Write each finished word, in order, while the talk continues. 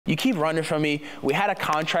You keep running from me. We had a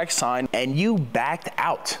contract signed and you backed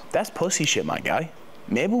out. That's pussy shit, my guy.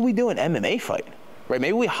 Maybe we do an MMA fight, right?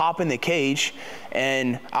 Maybe we hop in the cage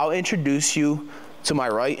and I'll introduce you to my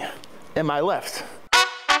right and my left.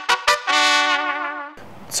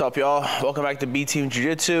 What's up, y'all? Welcome back to B Team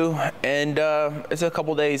Jiu-Jitsu. And it's a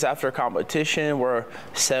couple days after competition. We're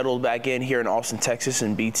settled back in here in Austin, Texas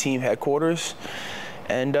in B Team headquarters.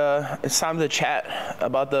 And it's time to chat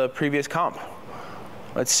about the previous comp.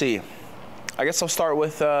 Let's see. I guess I'll start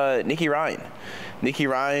with Nicky Ryan. Nicky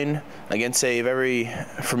Ryan against a very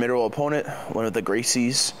formidable opponent, one of the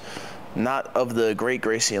Gracies. Not of the great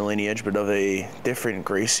Gracie lineage, but of a different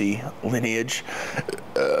Gracie lineage.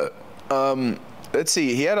 Let's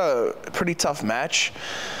see. He had a pretty tough match.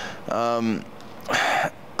 I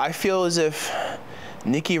feel as if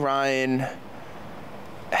Nicky Ryan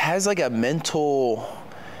has like a mental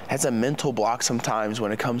block sometimes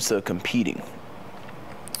when it comes to competing.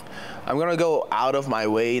 I'm gonna go out of my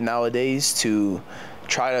way nowadays to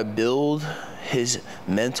try to build his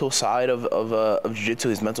mental side of jiu-jitsu,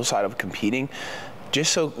 his mental side of competing,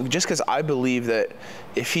 just because I believe that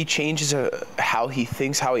if he changes how he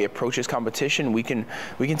thinks, how he approaches competition, we can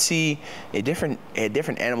see a different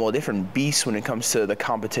animal, a different beast when it comes to the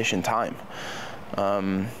competition time.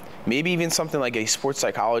 Maybe even something like a sports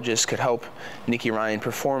psychologist could help Nicky Ryan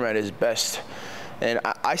perform at his best. And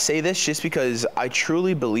I say this just because I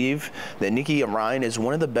truly believe that Nicky Ryan is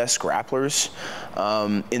one of the best grapplers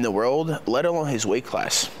in the world, let alone his weight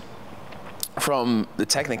class. From the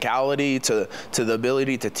technicality to the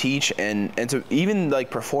ability to teach and to even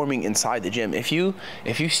like performing inside the gym. If you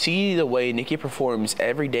see the way Nicky performs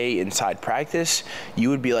every day inside practice, you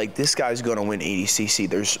would be like, this guy's gonna win adcc.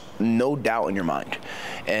 There's no doubt in your mind.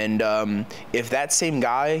 And if that same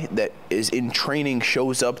guy that is in training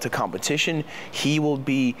shows up to competition, he will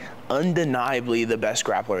be undeniably the best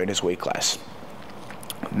grappler in his weight class.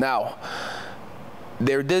 Now,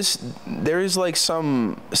 there is like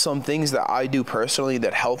some things that I do personally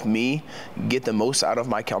that help me get the most out of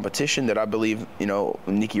my competition that I believe, you know,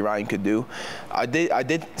 Nicky Ryan could do. I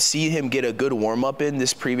did see him get a good warm up in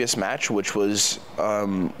this previous match, which was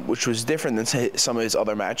different than some of his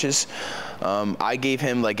other matches. I gave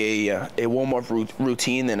him like a warm up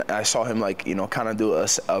routine, and I saw him like, you know, kind of do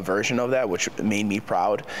a version of that, which made me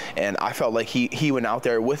proud. And I felt like he went out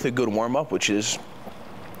there with a good warm up, which is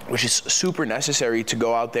super necessary to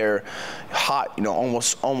go out there hot, you know,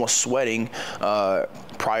 almost sweating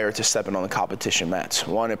prior to stepping on the competition mats.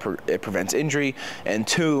 One, it prevents injury, and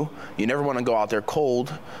two, you never want to go out there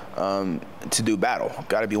cold to do battle.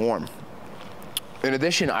 Got to be warm. In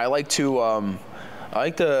addition, I like to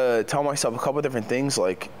tell myself a couple of different things.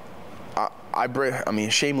 Like, I mean,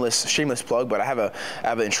 shameless plug, but I have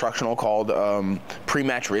an instructional called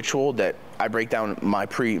pre-match ritual that I break down my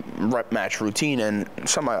pre-match routine, and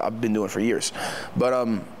something I've been doing for years.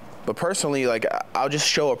 But personally, like, I'll just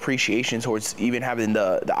show appreciation towards even having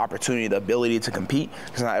the opportunity, the ability to compete,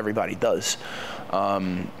 because not everybody does.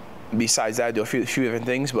 Besides that, I do a few different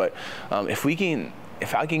things. But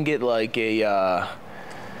if I can get like if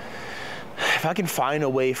I can find a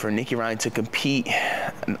way for Nicky Ryan to compete,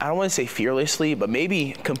 I don't want to say fearlessly, but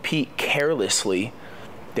maybe compete carelessly,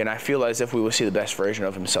 then I feel as if we will see the best version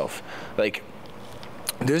of himself. Like,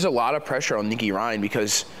 there's a lot of pressure on Nicky Ryan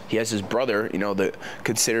because he has his brother, you know,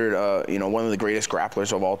 considered you know, one of the greatest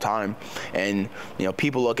grapplers of all time, and you know,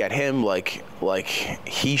 people look at him like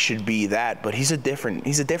he should be that, but he's a different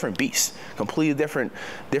beast, completely different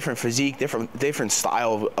physique, different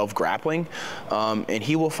style of grappling, and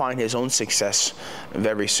he will find his own success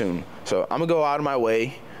very soon. So I'm gonna go out of my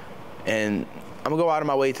way, and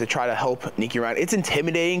to try to help Nicky Ryan. It's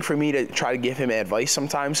intimidating for me to try to give him advice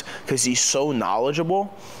sometimes because he's so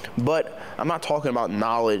knowledgeable, but I'm not talking about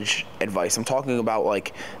knowledge advice. I'm talking about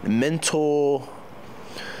like mental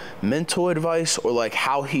advice, or like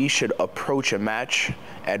how he should approach a match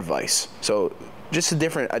advice. So just a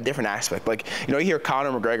different aspect. Like, you know, you hear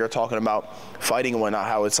Conor McGregor talking about fighting and whatnot,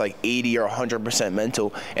 how it's like 80 or 100%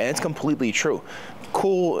 mental, and it's completely true.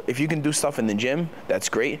 Cool, if you can do stuff in the gym, that's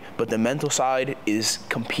great, but the mental side is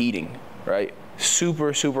competing, right?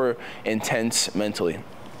 Super intense mentally.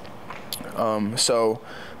 So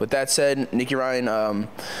with that said, Nicky Ryan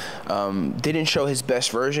didn't show his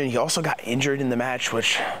best version. He also got injured in the match,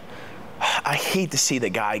 which I hate to see the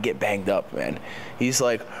guy get banged up, man. He's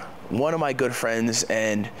like one of my good friends,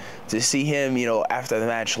 and to see him, you know, after the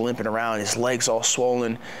match limping around, his legs all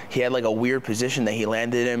swollen, he had like a weird position that he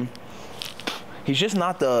landed in. He's just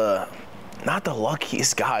not the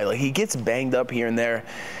luckiest guy. Like, he gets banged up here and there,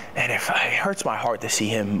 and it hurts my heart to see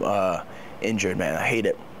him injured, man. I hate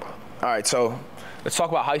it. All right, so let's talk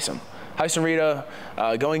about Heisam. Heisam Rita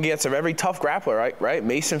going against a very tough grappler, right?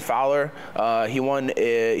 Mason Fowler. He won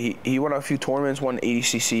a few tournaments, won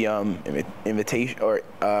ADCC invitation, or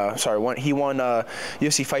he won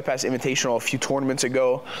UFC Fight Pass Invitational a few tournaments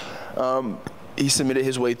ago. He submitted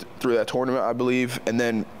his way through that tournament, I believe, and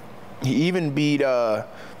then he even beat.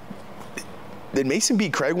 Did Mason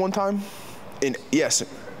beat Craig one time? Yes.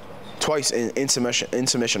 Twice in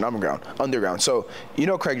submission underground. So, you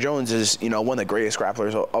know, Craig Jones is, you know, one of the greatest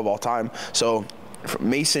grapplers of all time. So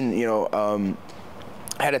Mason, you know,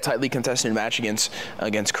 had a tightly contested match against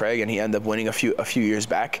Craig, and he ended up winning a few years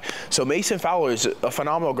back. So Mason Fowler is a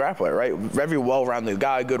phenomenal grappler, right? Very well-rounded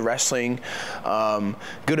guy, good wrestling,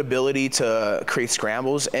 good ability to create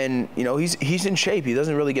scrambles, and you know he's in shape. He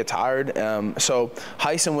doesn't really get tired. So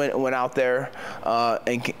Heisam went out there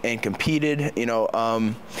and competed. You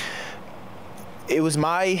know. It was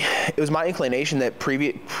my inclination that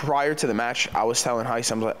prior to the match, I was telling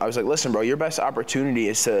Heisam, I was like, listen, bro, your best opportunity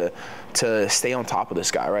is to stay on top of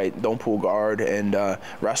this guy, right? Don't pull guard and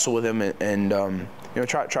wrestle with him and you know,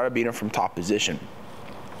 try to beat him from top position.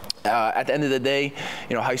 At the end of the day,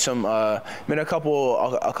 you know, Heisam made a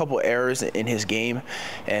couple errors in his game,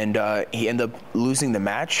 and he ended up losing the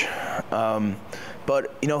match.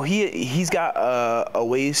 But you know, he's got a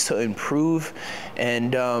ways to improve,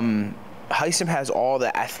 and Heisam has all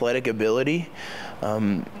the athletic ability,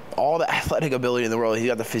 in the world. He's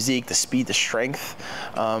got the physique, the speed, the strength,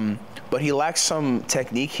 but he lacks some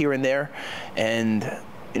technique here and there. And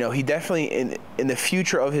you know, he definitely, in the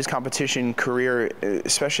future of his competition career,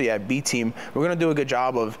 especially at B team, we're gonna do a good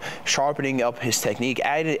job of sharpening up his technique,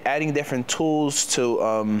 adding different tools to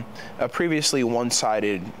a previously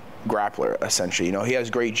one-sided grappler, essentially. You know, he has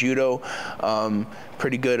great judo,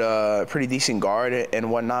 pretty good, pretty decent guard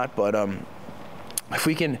and whatnot. But if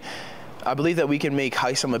we can, I believe that we can make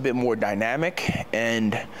Heisam a bit more dynamic,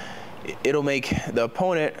 and it'll make the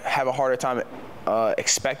opponent have a harder time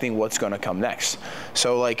expecting what's going to come next.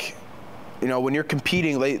 So, like, you know, when you're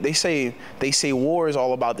competing, they say war is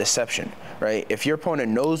all about deception, right? If your opponent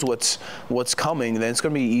knows what's coming, then it's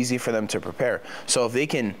going to be easy for them to prepare. So if they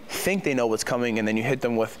can think they know what's coming, and then you hit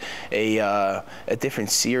them with a different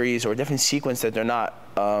series or a different sequence that they're not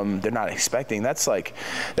expecting, that's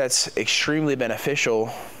extremely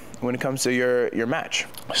beneficial when it comes to your match.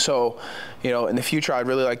 So, you know, in the future, I'd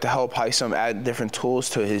really like to help Heisam add different tools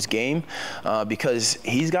to his game, because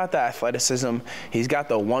he's got the athleticism, he's got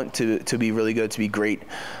the want to be really good, to be great.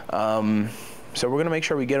 So we're gonna make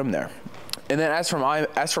sure we get him there. And then as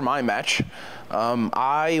for my match,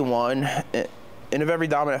 I won in a very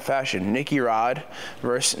dominant fashion. Nicky Rod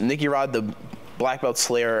versus Nicky Rod, the black belt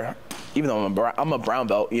slayer. Even though I'm a brown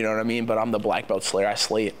belt, you know what I mean, but I'm the black belt slayer. I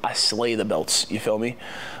slay the belts. You feel me?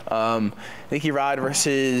 Nicky Rod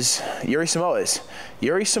versus Yuri Samoas.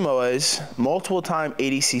 Yuri Samoas, multiple-time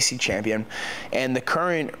ADCC champion, and the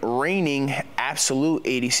current reigning absolute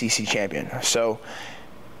ADCC champion. So,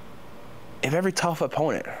 a very tough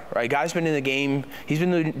opponent, right? Guy's been in the game. He's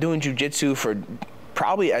been doing jiu-jitsu for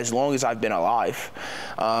probably as long as I've been alive.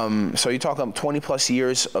 So you talk about 20+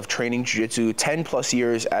 years of training jiu-jitsu, 10+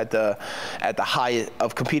 years at the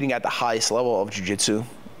competing at the highest level of jiu-jitsu.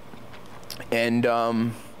 And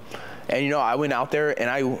you know, I went out there and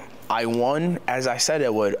I won, as I said I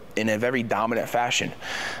would, in a very dominant fashion.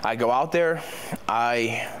 I go out there,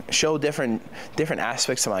 I show different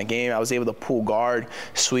aspects of my game. I was able to pull guard,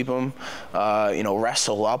 sweep them, you know,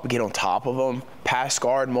 wrestle up, get on top of them, pass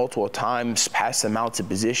guard multiple times, pass them out to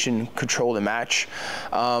position, control the match.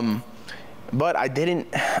 But I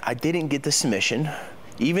didn't get the submission,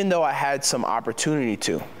 even though I had some opportunity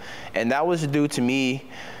to, and that was due to me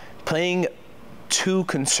playing too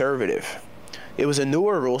conservative. It was a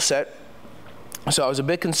newer rule set, so I was a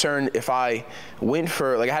bit concerned if I went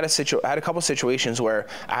for, like, I had a couple situations where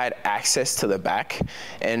I had access to the back,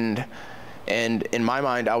 and in my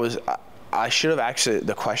mind I should have asked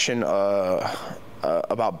the question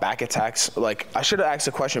about back attacks. Like, I should have asked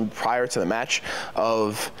the question prior to the match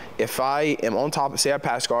of, if I am on top, say I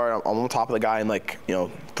pass guard, I'm on top of the guy in, like, you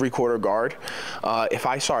know, 3/4 guard. If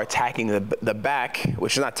I start attacking the back,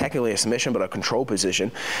 which is not technically a submission but a control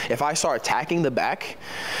position, if I start attacking the back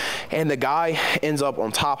and the guy ends up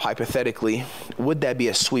on top, hypothetically, would that be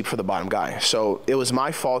a sweep for the bottom guy? So it was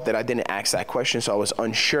my fault that I didn't ask that question, so I was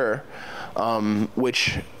unsure,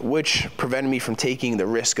 which prevented me from taking the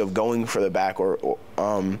risk of going for the back, or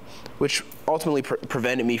which ultimately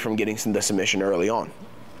prevented me from getting the submission early on.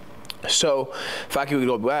 So if I could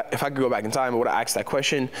go back in time, I would have asked that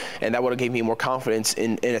question, and that would have gave me more confidence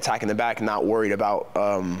in attacking the back, not worried about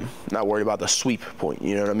the sweep point.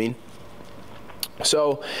 You know what I mean?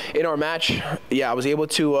 So in our match, yeah, I was able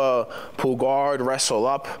to pull guard, wrestle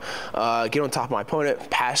up, get on top of my opponent,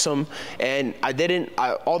 pass him, and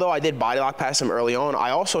although I did body lock pass him early on,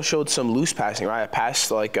 I also showed some loose passing, right? I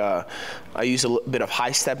passed like, I used a bit of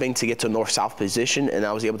high stepping to get to north-south position, and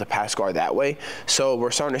I was able to pass guard that way. So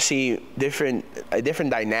we're starting to see a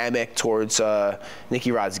different dynamic towards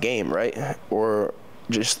Nicky Rod's game, right? Or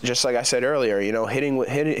just like I said earlier, you know,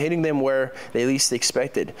 hitting them where they least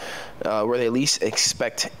expected, where they least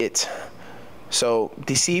expect it. So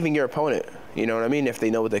deceiving your opponent, you know what I mean? If they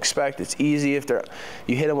know what to expect, it's easy. If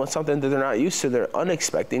you hit them with something that they're not used to, they're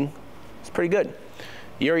unexpecting, it's pretty good.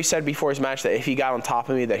 He already said before his match that if he got on top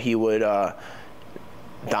of me that he would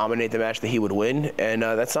dominate the match, that he would win, and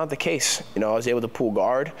that's not the case. You know, I was able to pull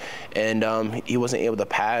guard, and he wasn't able to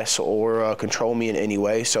pass or control me in any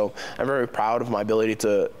way. So I'm very proud of my ability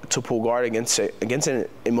to pull guard against a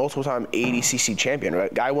multiple-time ADCC champion.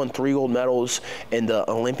 Right, guy won 3 gold medals in the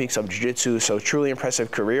Olympics of Jiu-Jitsu. So truly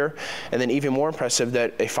impressive career, and then even more impressive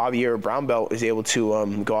that a 5-year brown belt is able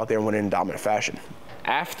to go out there and win in dominant fashion.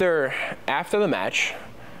 After the match,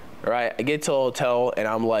 right, I get to the hotel and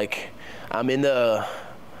I'm like, I'm in the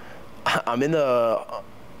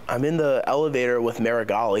elevator with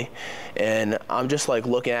Marigali, and I'm just like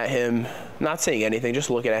looking at him, not saying anything, just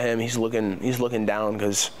looking at him. He's looking down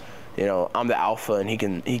because, you know, I'm the alpha and he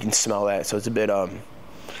can smell that. So it's a bit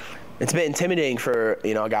intimidating for,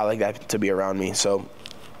 you know, a guy like that to be around me. So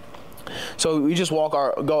we just go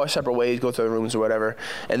our separate ways, go to the rooms or whatever.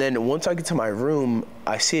 And then once I get to my room,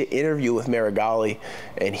 I see an interview with Marigali,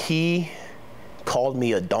 and he called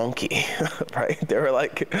me a donkey, right? They were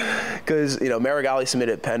like, because, you know, Marigali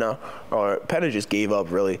submitted Penna, or Penna just gave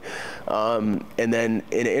up, really. And then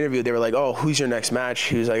in an interview, they were like, oh, who's your next match?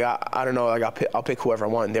 He was like, I don't know, like, I'll pick whoever I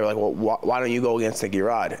want. They were like, well, why don't you go against Nicky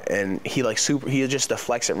Rod? And he just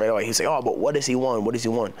deflects it right away. He's like, oh, but what does he want? What does he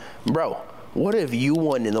want? Bro, what have you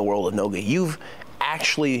won in the world of no-gi? You've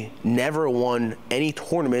actually never won any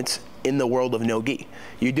tournaments in the world of no gi.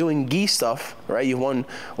 You're doing gi stuff, right? You've won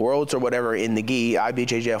worlds or whatever in the gi,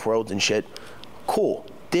 IBJJF worlds and shit. Cool.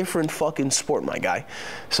 Different fucking sport, my guy.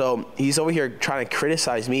 So he's over here trying to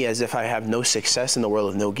criticize me as if I have no success in the world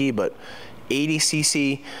of no gi, but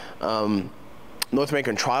ADCC North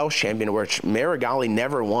American Trials champion, which Marigali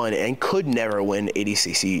never won and could never win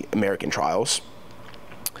ADCC American Trials.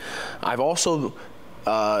 I've also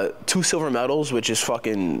 2 silver medals, which is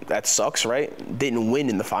fucking, that sucks, right? Didn't win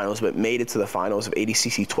in the finals, but made it to the finals of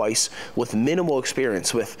ADCC twice with minimal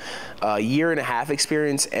experience, with a 1.5 year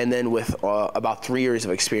experience, and then with about 3 years of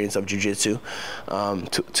experience of jiu-jitsu.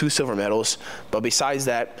 2 silver medals. But besides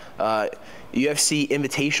that, UFC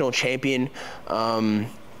Invitational champion,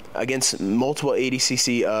 against multiple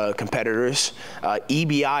ADCC competitors,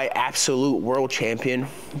 EBI absolute world champion,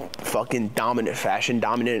 fucking dominant fashion,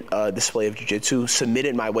 dominant display of jiu-jitsu,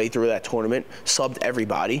 submitted my way through that tournament, subbed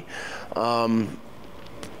everybody, and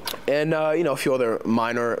you know, a few other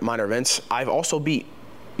minor events. I've also beat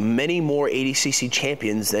many more ADCC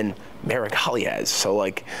champions than Marigali has. So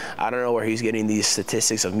like, I don't know where he's getting these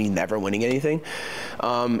statistics of me never winning anything.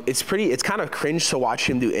 It's kind of cringe to watch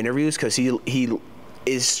him do interviews, because he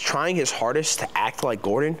is trying his hardest to act like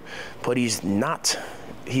Gordon, but he is not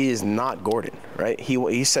Gordon, right?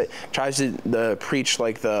 He tries to preach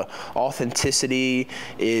like the authenticity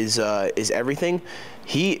is everything.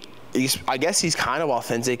 I guess he's kind of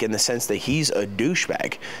authentic in the sense that he's a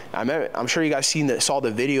douchebag. I'm sure you guys saw the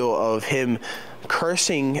video of him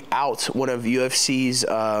cursing out one of UFC's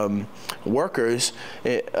workers,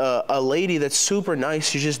 a lady that's super nice.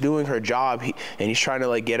 She's just doing her job, and he's trying to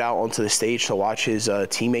like get out onto the stage to watch his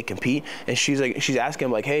teammate compete. And she's asking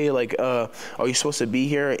him like, hey, like, are you supposed to be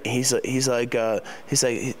here? And he's like, I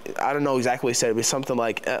don't know exactly what he said, but something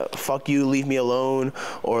like, fuck you, leave me alone,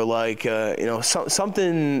 or like, you know,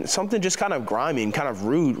 something just kind of grimy and kind of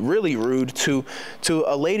rude, really rude to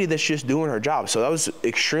a lady that's just doing her job. So that was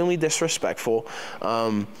extremely disrespectful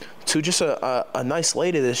to just a nice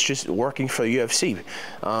lady that's just working for the UFC.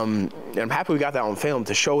 And I'm happy we got that on film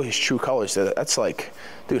to show his true colors. That's like,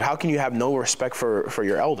 dude, how can you have no respect for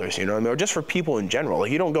your elders, you know what I mean? Or just for people in general.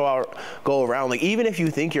 Like, you don't go around, like, even if you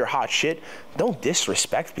think you're hot shit, don't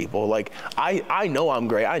disrespect people. Like, I know I'm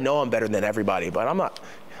great. I know I'm better than everybody, but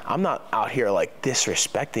I'm not out here like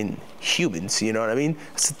disrespecting humans, you know what I mean?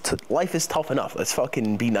 Life is tough enough. Let's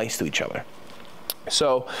fucking be nice to each other.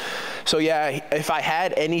 So yeah, if I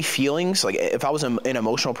had any feelings, like if I was an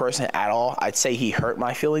emotional person at all, I'd say he hurt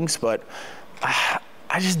my feelings, but I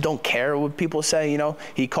just don't care what people say, you know?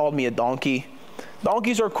 He called me a donkey.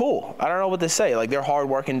 donkeys are cool. I don't know what to say. Like, they're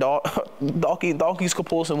hard-working donkeys can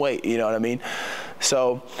pull some weight, you know what I mean?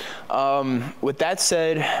 So, with that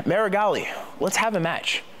said, Marigali, let's have a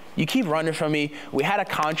match. You keep running from me. We had a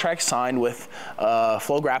contract signed with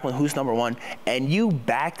Flow Grappling, who's #1, and you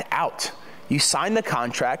backed out. You signed the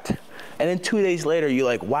contract, and then 2 days later, you're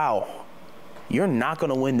like, wow, you're not going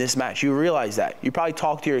to win this match. You realize that. You probably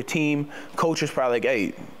talk to your team. Coach is probably like,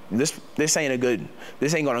 hey, this ain't going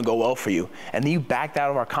to go well for you. And then you backed out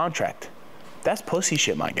of our contract. That's pussy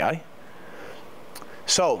shit, my guy.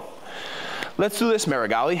 So let's do this,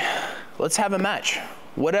 Marigali. Let's have a match.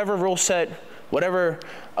 Whatever rule set, whatever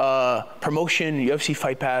promotion, UFC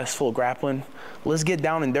Fight Pass, Full Grappling, let's get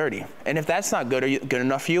down and dirty. And if that's not good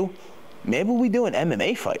enough for you, maybe we do an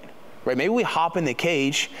MMA fight, right? Maybe we hop in the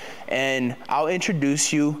cage and I'll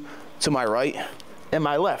introduce you to my right and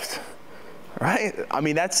my left, right? I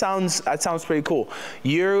mean, that sounds pretty cool.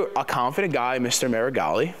 You're a confident guy, Mr.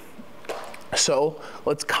 Marigali. So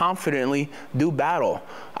let's confidently do battle.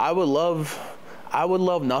 I would love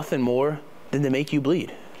nothing more than to make you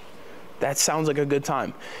bleed. That sounds like a good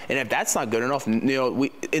time. And if that's not good enough, you know,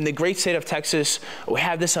 we in the great state of Texas, we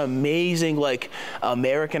have this amazing, like,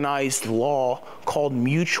 Americanized law called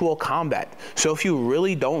mutual combat. So if you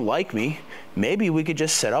really don't like me, maybe we could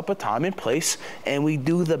just set up a time and place and we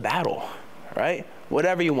do the battle, right?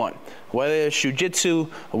 Whatever you want. Whether it's jiu-jitsu,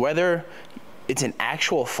 whether it's an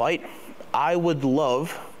actual fight, I would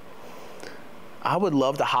love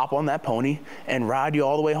to hop on that pony and ride you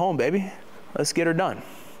all the way home, baby. Let's get her done.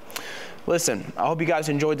 Listen, I hope you guys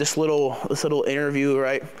enjoyed this little interview,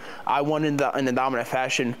 right? I won in the dominant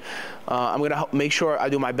fashion. I'm gonna make sure I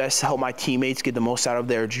do my best to help my teammates get the most out of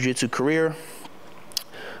their jiu-jitsu career.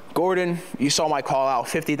 Gordon, you saw my call out,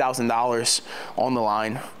 $50,000 on the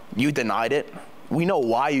line. You denied it. We know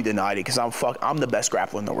why you denied it, because I'm the best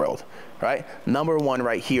grappler in the world, right? #1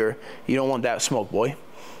 right here. You don't want that smoke, boy.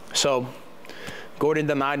 So Gordon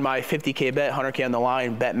denied my 50K bet, 100K on the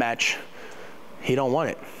line, bet match. He don't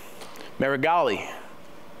want it. Marigali,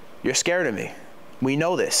 you're scared of me. We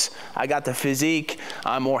know this. I got the physique.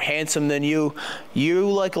 I'm more handsome than you. You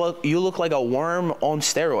look like a worm on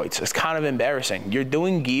steroids. It's kind of embarrassing. You're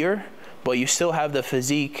doing gear, but you still have the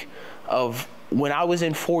physique of when I was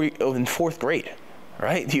in fourth grade,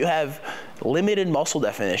 right? You have limited muscle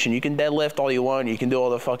definition. You can deadlift all you want. You can do all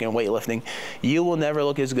the fucking weightlifting. You will never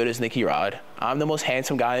look as good as Nicky Rod. I'm the most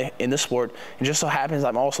handsome guy in the sport. It just so happens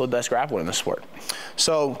I'm also the best grappler in the sport.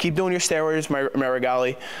 So keep doing your steroids,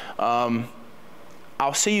 Marigali.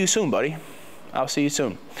 I'll see you soon, buddy. I'll see you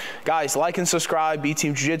soon. Guys, like and subscribe, B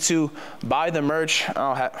Team Jiu-Jitsu. Buy the merch.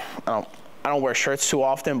 I don't wear shirts too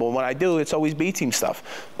often, but when I do, it's always B Team stuff.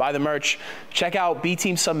 Buy the merch. Check out B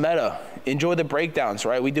Team Submeta. Enjoy the breakdowns,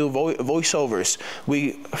 right? We do voiceovers.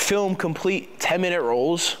 We film complete 10-minute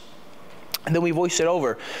rolls, and then we voice it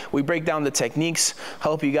over. We break down the techniques,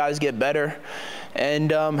 help you guys get better, and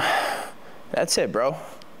that's it, bro.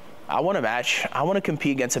 I want a match. I want to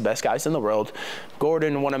compete against the best guys in the world.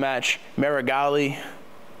 Gordon won a match. Marigali,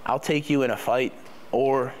 I'll take you in a fight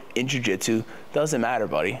or in jiu-jitsu. Doesn't matter,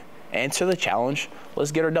 buddy. Answer the challenge.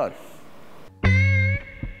 Let's get her done.